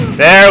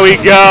 There we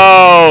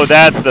go.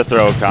 That's the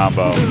throw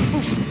combo.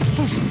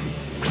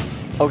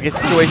 Okay,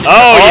 situation.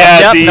 Oh yeah,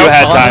 yep, see, nope, you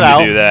had pulling it time out.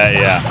 to do that.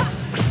 Yeah.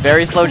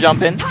 Very slow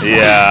jump in.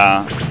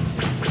 Yeah.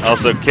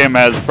 Also, Kim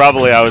has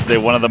probably, I would say,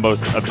 one of the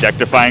most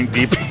objectifying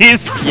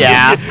DPs.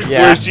 Yeah,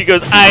 yeah. Where she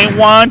goes, "I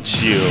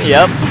want you."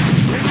 Yep.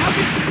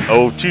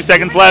 Oh, 2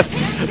 seconds left.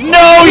 No!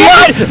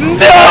 What? No!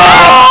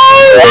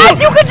 What?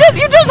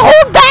 You just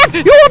hold back.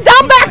 You hold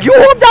down back. You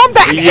hold down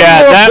back.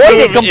 Yeah, and that avoid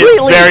move it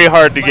completely. is very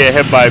hard to get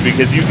hit by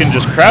because you can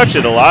just crouch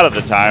it a lot of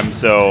the time.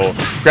 So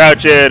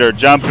crouch it or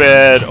jump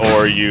it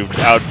or you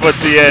out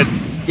footsie it.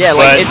 Yeah,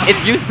 like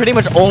it's used pretty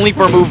much only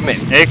for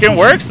movement. It can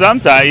work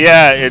sometimes.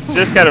 Yeah, it's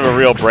just kind of a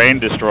real brain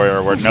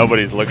destroyer where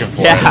nobody's looking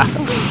for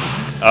it.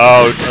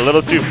 Oh, a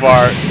little too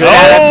far. Good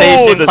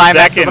adaptation. The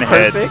Climax second of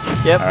hit.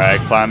 perfect. Yep. All right,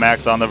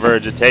 Climax on the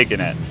verge of taking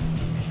it.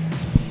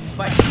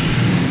 All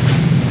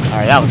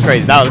right, that was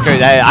crazy. That was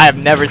crazy. I have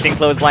never seen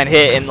clothesline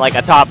hit in like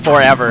a top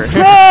 4 ever.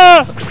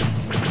 I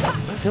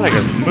feel like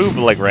a move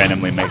like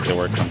randomly makes it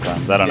work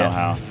sometimes. I don't know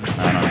how.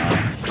 I don't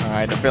know. All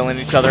right, they're filling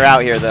each other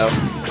out here though.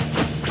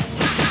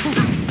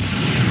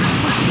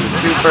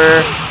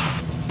 Super.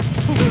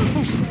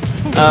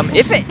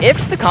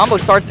 If the combo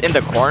starts in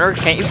the corner,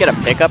 can't you get a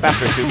pickup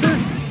after super?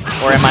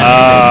 Or am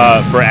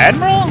I? For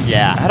Admiral?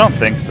 Yeah. I don't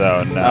think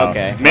so. No.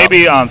 Okay.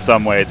 Maybe on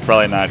some way. It's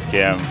probably not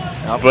Kim.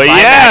 Nope, But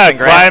yeah,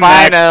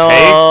 Climax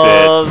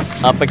takes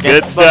it. Up against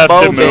Good stuff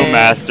to Spabobin. Moo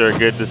Master.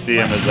 Good to see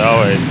him as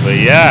always. But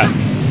yeah,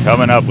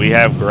 coming up we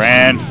have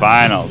grand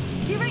finals.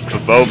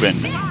 Spabobin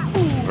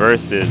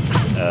versus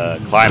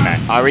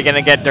Climax. Are we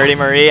gonna get Dirty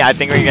Marie? I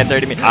think we're gonna get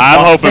Dirty Marie.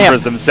 I'm hoping for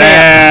some Sam.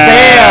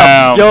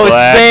 Sam! Yo,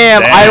 Black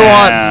Sam! I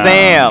want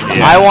Sam!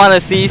 Yeah. I want to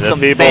see The some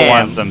people Sam.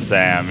 want some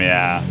Sam,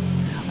 yeah.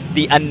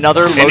 The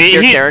another low And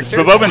tier character.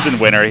 Spabobin's in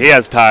winner. He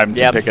has time to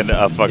Yep. pick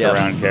a fuck Yep.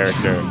 around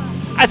character.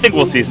 I think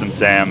we'll see some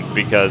Sam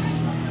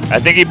because I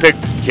think he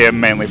picked Kim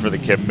mainly for the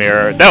Kim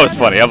mirror. That was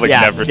funny. I've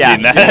never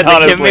seen that. The Kim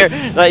Honestly.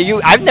 mirror. Like,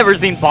 I've never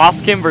seen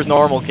Boss Kim versus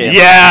normal Kim.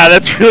 Yeah,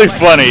 that's really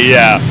funny.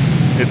 Yeah,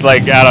 it's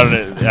like I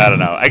don't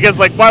know. I guess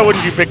like why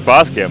wouldn't you pick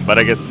Boss Kim? But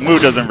I guess Moo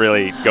doesn't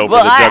really go for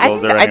the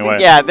juggles or anyway.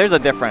 Yeah, there's a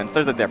difference.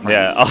 There's a difference.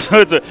 Yeah. Also,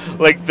 it's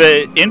like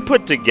the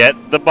input to get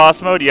the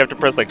boss mode. You have to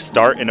press like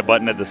start and a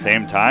button at the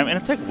same time, and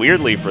it's like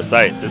weirdly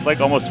precise. It's like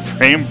almost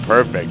frame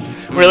perfect.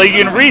 Where like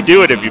you can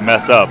redo it if you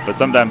mess up, but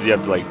sometimes you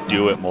have to like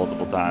do it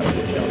multiple times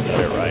if you don't get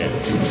it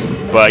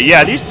right. But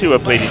yeah, these two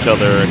have played each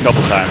other a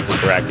couple times in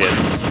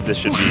brackets. This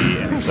should be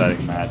an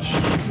exciting match.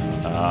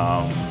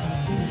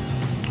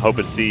 Hope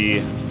to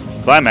see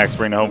Climax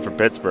bring it home for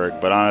Pittsburgh,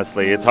 but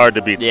honestly, it's hard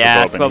to beat Spabobin.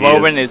 Yeah,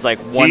 Spabobin is like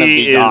one of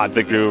the gods.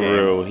 He is the in this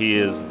guru. game. He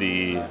is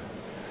the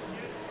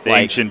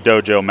Like- ancient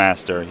dojo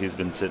master. He's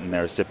been sitting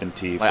there sipping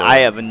tea. Like, for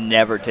I've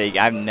never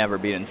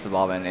beaten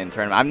Spabobin in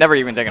tournament. I've never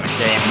even taken a game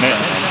in tournament.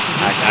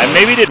 I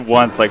maybe did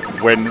once, like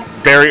when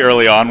very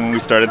early on when we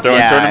started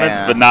throwing tournaments,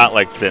 yeah. but not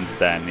like since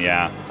then.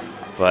 Yeah,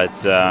 but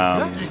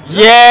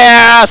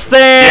Yeah,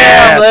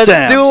 Sam! Let's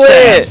do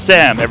it!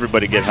 Sam,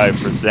 everybody get hyped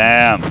for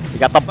Sam. We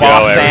got the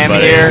boss Sam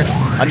everybody. here.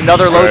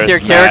 Another low tier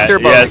First character,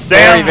 match. but Yeah,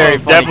 Sam, very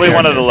funny definitely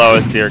one of the character.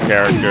 lowest tier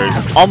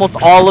characters. Almost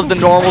all of the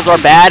normals are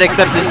bad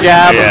except his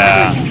jab.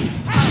 Yeah.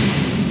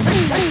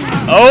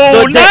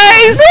 Oh,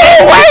 nice!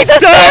 No way, the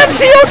Stun!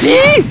 Sam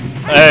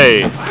TOT!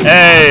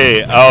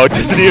 Hey! Oh, it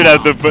doesn't even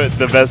have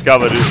the best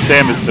combo. Dude,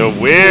 Sam is so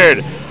weird.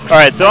 All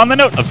right, so on the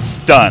note of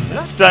stun,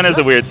 stun is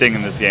a weird thing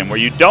in this game where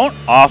you don't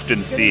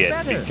often see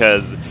it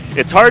because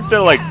it's hard to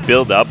like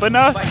build up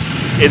enough.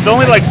 It's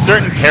only like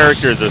certain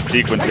characters or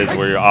sequences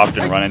where you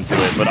often run into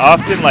it, but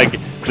often like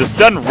the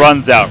stun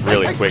runs out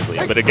really quickly.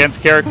 But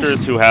against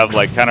characters who have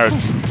like kind of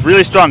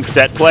really strong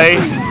set play,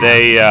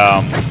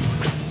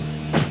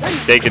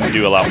 they can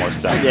do a lot more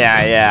stun.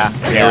 Yeah.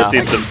 We're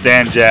seeing some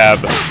stand jab.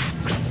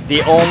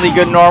 The only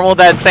good normal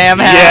that Sam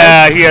has.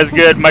 Yeah, he has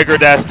good micro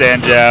dash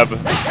stand jab.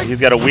 He's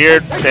got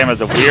Sam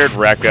has a weird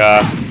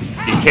Rekka.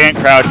 He can't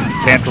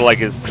cancel like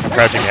his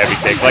crouching heavy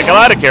kick. Like a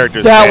lot of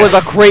characters That can. was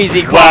a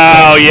crazy combo.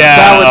 Wow, yeah.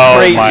 That was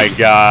crazy. Oh my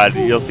god.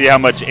 You'll see how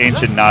much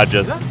ancient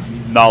Naja's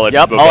knowledge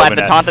Yep. Spabobin Oh, and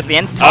the has. taunt at the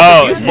end. Taunt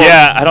Oh, is useful.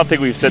 yeah, I don't think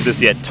we've said this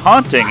yet.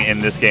 Taunting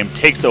in this game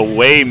takes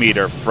away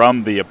meter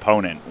from the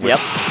opponent, which Yep.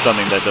 is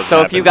something that doesn't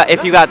So happen.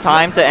 if you got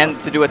time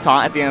to do a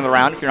taunt at the end of the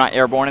round, if you're not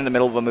airborne in the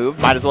middle of a move,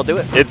 might as well do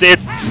it. It's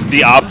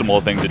the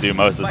optimal thing to do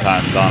most of the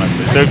times,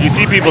 honestly. So if you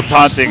see people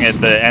taunting at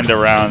the end of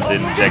rounds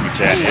in Jackie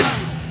Chan,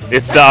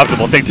 it's the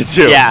optimal thing to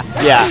do. Yeah.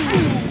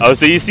 Oh,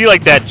 so you see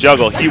like that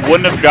juggle. He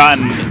wouldn't have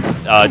gotten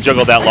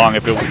juggled that long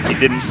if he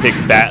didn't pick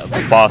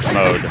boss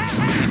mode.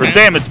 For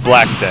Sam, it's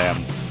Black Sam.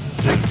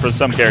 For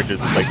some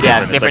characters, it's like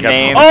different. different it's like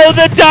names. Oh,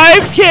 the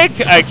dive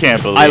kick! I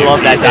can't believe I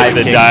love that he dive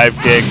did kick. the dive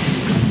kick.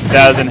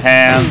 1,000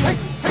 hands.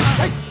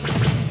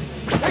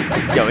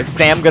 Yo, is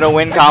Sam gonna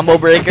win Combo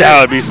Breaker?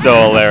 That would be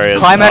so hilarious.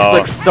 Climax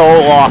looks so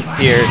lost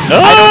here.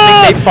 I don't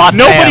think they fought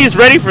Nobody's Sam.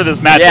 ready for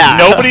this match. Yeah.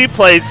 Nobody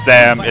plays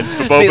Sam, and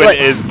Spabobin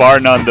is bar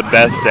none the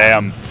best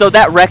Sam. So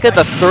that Rekka,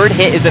 the third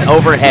hit is an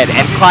overhead,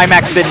 and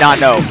Climax did not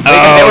know.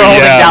 They were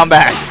holding down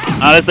back.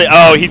 Honestly,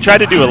 he tried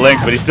to do a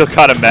link, but he still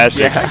caught him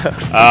mashing.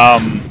 Yeah.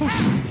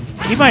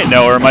 He might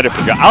know or might have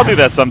forgotten. I'll do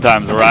that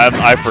sometimes where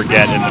I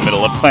forget in the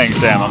middle of playing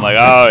Sam. I'm like,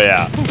 oh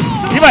yeah.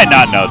 He might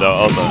not know though.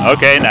 Also,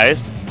 okay,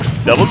 nice.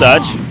 Double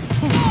Dutch.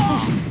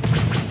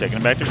 Taking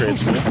him back to grade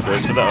school.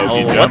 Goes for the OG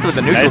jump. What's with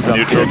the neutral nice jump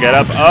neutral here? get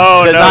up.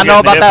 Oh, Does no. not know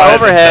about that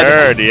overhead.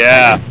 Third,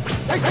 yeah.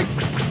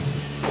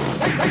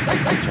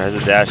 Tries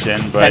to dash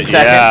in, but 10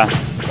 yeah.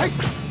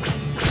 seconds.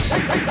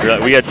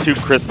 We got 2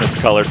 Christmas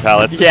colored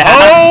palettes. Yeah.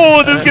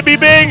 Oh, this could be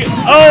big.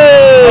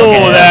 Oh,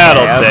 Okay,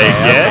 that'll take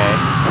okay.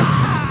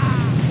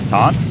 it.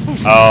 Taunts?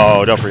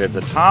 Oh, don't forget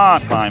the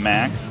taunt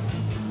Climax.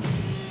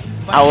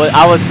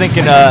 I was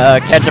thinking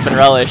ketchup and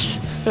relish.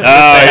 Oh,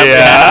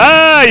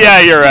 yeah. Yeah,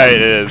 you're right.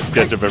 It is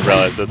ketchup and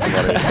relish. That's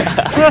funny.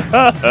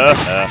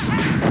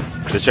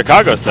 The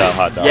Chicago style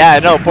hot dog. Yeah,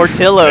 no,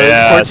 Portillo's.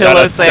 Yeah,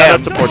 Portillo's shout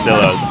out to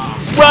Portillo's.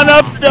 Run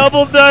up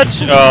double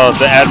Dutch. Oh,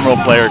 the Admiral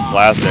Player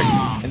Classic.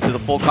 Into the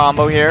full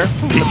combo here.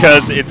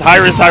 Because it's high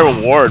risk, high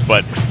reward,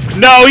 but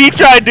no, he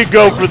tried to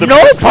go for the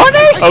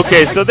punish.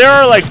 Okay, so there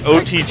are like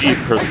OTG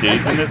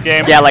pursuits in this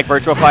game. Yeah, like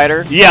Virtua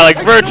Fighter. Yeah, like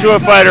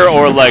Virtua Fighter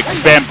or like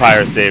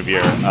Vampire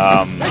Savior.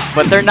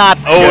 But they're not.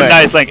 Oh, good.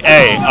 nice link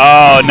A.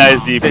 Oh, nice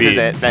DP. This is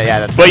it.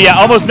 That's But yeah,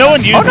 almost no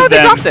one uses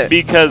they dropped them it.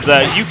 because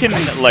you can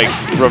like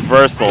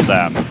reversal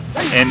them.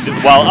 And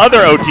while other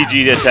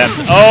OTG attempts,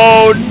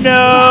 oh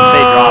no!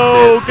 They dropped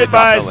it. They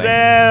Goodbye, dropped the link.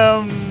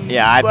 Sam.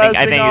 Yeah, I think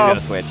he's off.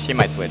 gonna switch. She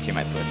might switch.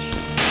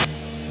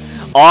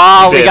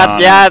 Oh, we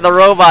got the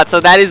robot.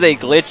 So that is a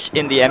glitch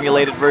in the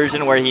emulated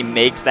version where he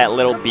makes that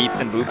little beeps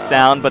and boops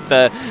sound. But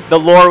the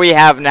lore we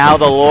have now,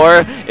 the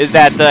lore is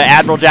that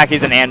Admiral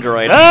Jackie's an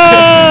android.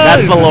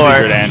 That's the lore.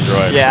 Secret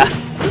android. Yeah.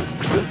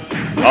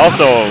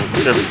 Also, in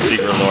terms of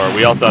secret lore,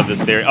 we also have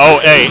this theory. Oh,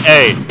 A.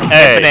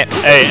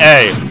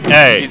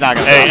 He's not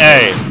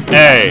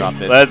gonna drop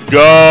this. Let's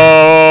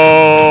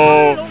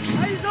go.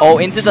 Oh,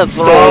 into the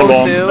throw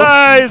too.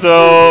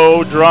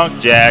 Sizo, drunk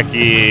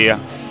Jackie.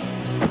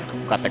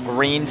 Got the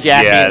green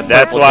Jackie. Yeah,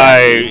 that's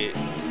why,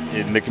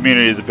 in the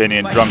community's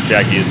opinion, drunk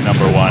Jackie is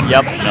 #1.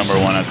 Yep.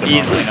 #1 at the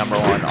Easily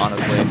moment. #1,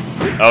 honestly.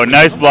 Oh,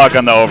 nice block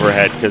on the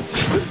overhead,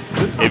 because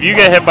if you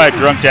get hit by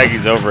drunk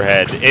Jackie's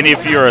overhead, and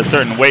if you're a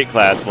certain weight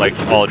class, like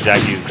all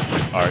Jackies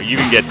are, you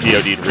can get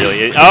TOD'd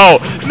really. Oh,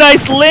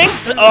 nice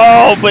links!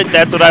 Oh, but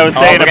that's what I was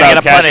saying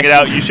about catching it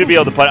out. You should be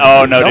able to punish.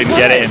 Oh, no, didn't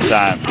get it in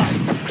time.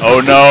 Oh,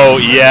 no,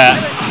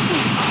 yeah.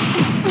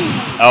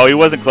 Oh, he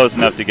wasn't close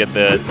enough to get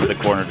to the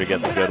corner to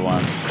get the good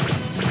one.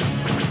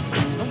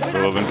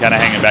 We've been kind of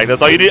hanging back.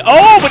 That's all you need.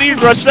 Oh, but he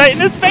rushed right in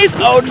his face.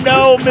 Oh,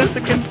 no, missed the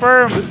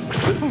confirm.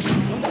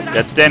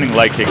 That standing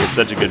light kick is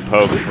such a good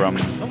poke from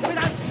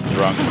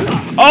drunk.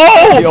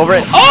 Oh! Is he over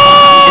it?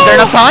 Oh! Is there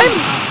enough time?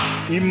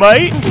 He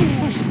might.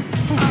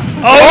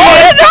 Oh,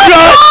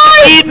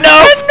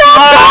 enough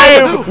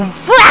time!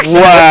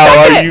 Fraction Wow, of a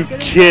are second. you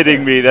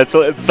kidding me? That's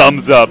a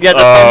thumbs up. Yeah, the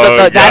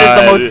thumbs up. That is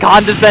the most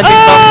condescending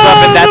thumbs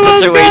up in that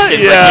situation.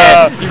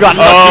 Yeah. But yeah, you got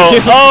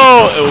lucky.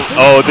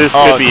 Oh, this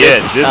could be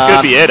it. This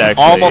could be it,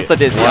 actually. Almost a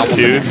dizzy. 1,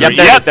 2, 3. Yep,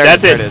 Yep, there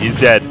that's it it. is. He's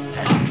dead.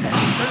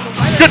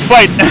 Good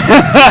fight.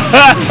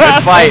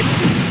 Good fight.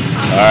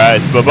 All right,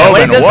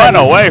 Spabobin one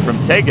away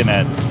from taking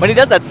it. When he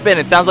does that spin,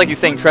 it sounds like he's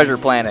saying Treasure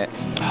Planet.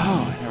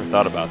 Oh, I never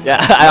thought about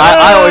that. Yeah,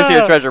 I always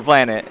hear Treasure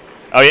Planet.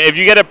 Oh yeah, if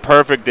you get it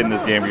perfect in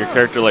this game, your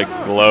character like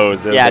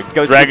glows. There's, Yeah, like it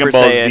goes Dragon Super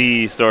Ball Saiyan.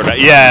 Z sort of.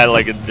 Yeah,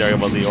 like a Dragon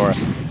Ball Z aura.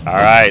 All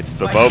right,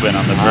 Spabobin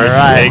on the verge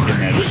of taking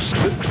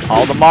it.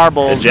 All the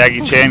marbles. The Jackie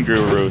Chan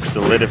guru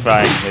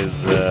solidifying his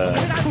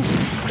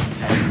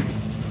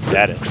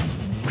status.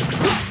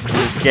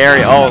 This is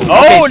scary. Oh,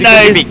 Oh, okay,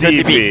 nice good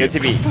to beat. DP. Good to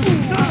beat.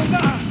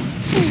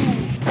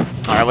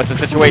 All right, what's the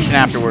situation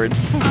afterwards?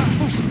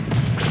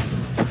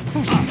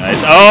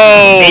 Nice.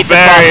 Oh, Ate the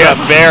very,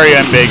 bump. very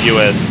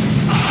ambiguous.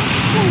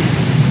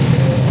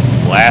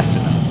 Blast.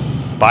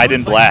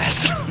 Biden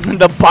blast.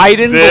 The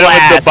Biden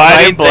blast. The Biden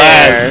right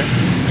blast. there.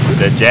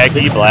 The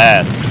Jackie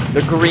blast.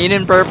 The green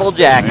and purple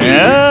Jackie.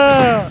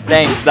 Yeah.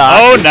 Thanks, Doc.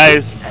 Oh,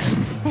 nice.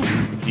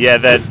 Yeah,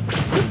 that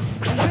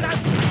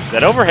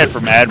overhead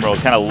from Admiral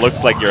kind of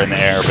looks like you're in the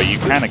air, but you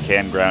kind of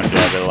can ground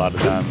jab it a lot of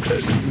times.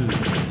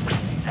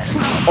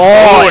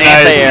 Oh, nice.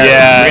 anti-air.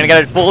 Yeah. We're gonna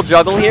get a full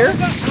juggle here.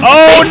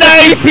 Oh,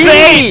 nice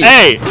DP.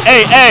 bait!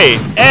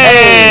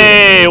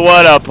 Hey!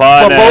 What a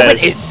punish!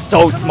 Spabobin is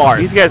so smart.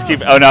 These guys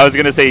keep. Oh no, I was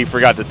gonna say he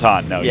forgot to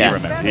taunt. No, Yeah. he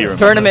remembered.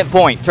 Tournament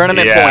point.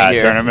 Tournament point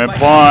here. Tournament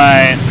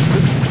point.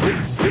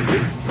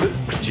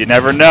 But you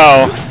never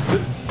know.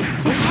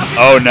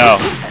 Oh no.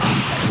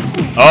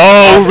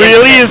 Oh,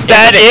 really? Is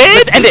that it?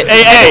 Let's end it.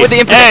 Hey, End it with the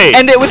infinite.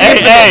 End it with the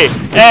infinite.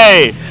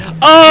 Hey!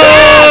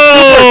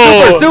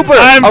 Oh! Super!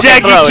 I'm Okay,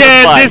 Jackie throw it,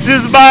 Chan. fly. This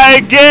is my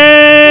game!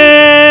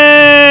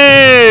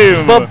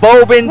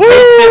 Spabobin takes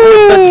it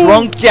with the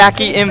Drunk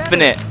Jackie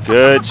Infinite.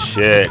 Good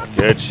shit.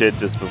 Good shit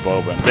to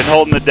Spabobin. Been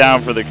holding it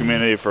down for the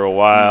community for a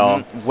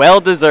while. Well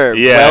deserved.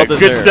 Yeah, well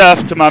deserved. good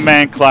stuff to my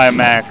man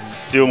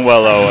Climax. Doing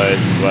well always,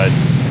 but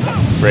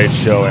great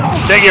showing.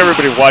 Thank you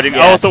everybody for watching.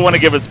 Yeah. I also want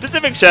to give a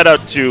specific shout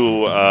out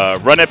to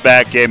Run It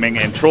Back Gaming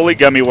and Trolley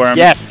Gummy Worms.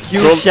 Yes,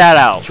 huge shout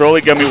out.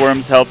 Trolley Gummy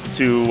Worms helped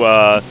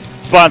to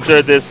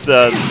sponsor this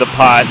the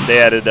pot. They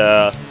added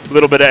a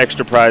little bit of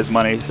extra prize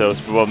money, so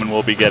Spabobin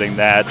will be getting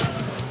that.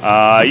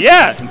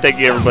 Yeah, and thank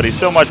you everybody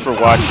so much for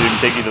watching.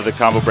 Thank you to the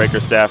Combo Breaker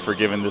staff for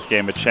giving this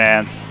game a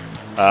chance.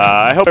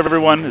 I hope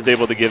everyone is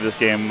able to give this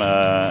game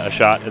a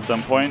shot at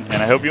some point,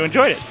 and I hope you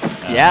enjoyed it.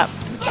 Yeah,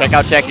 check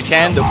out Jackie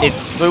Chan. It's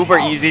super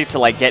easy to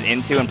like get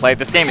into and play.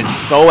 This game is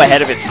so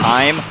ahead of its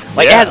time.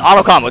 Like it has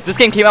auto combos. This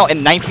game came out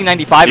in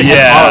 1995 and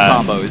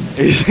has auto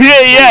combos.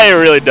 Yeah, it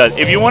really does.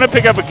 If you want to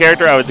pick up a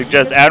character, I would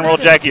suggest Admiral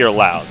Jackie or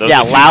Lao. Those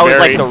are two Lao is very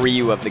like the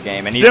Ryu of the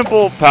game. And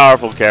simple,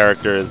 powerful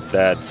characters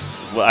that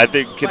I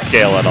think can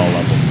scale at all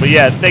levels. But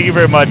yeah, thank you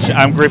very much.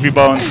 I'm Griffy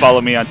Bones. Follow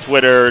me on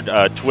Twitter,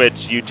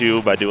 Twitch,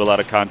 YouTube. I do a lot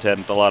of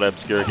content, a lot of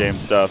obscure game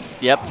stuff.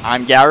 Yep,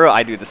 I'm Garu.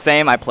 I do the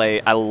same. I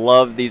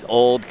love these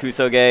old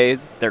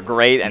Kusoges. They're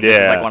great, and this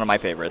is like one of my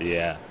favorites.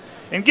 Yeah,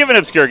 and give an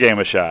obscure game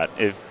a shot.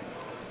 If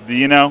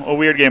you know, a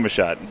weird game a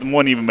shot.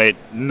 One even made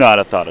not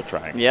a thought of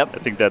trying. Yep. I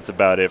think that's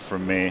about it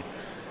from me.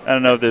 I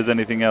don't know if there's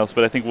anything else,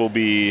 but I think we'll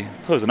be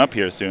closing up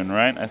here soon,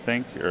 right? I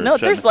think. Or no,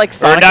 there's like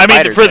Sonic I mean,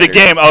 Fighters for the fighters.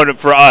 game. Oh, no,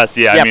 for us,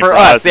 yeah. Yeah, I mean, for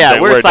us,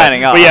 yeah. We're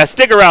signing off. But yeah,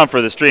 stick around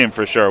for the stream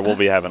for sure. We'll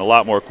be having a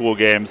lot more cool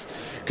games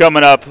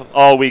coming up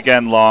all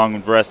weekend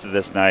long, the rest of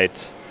this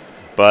night.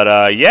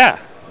 But yeah,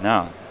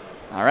 no.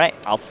 All right,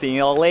 I'll see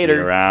you all later. See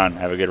you around.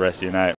 Have a good rest of your night.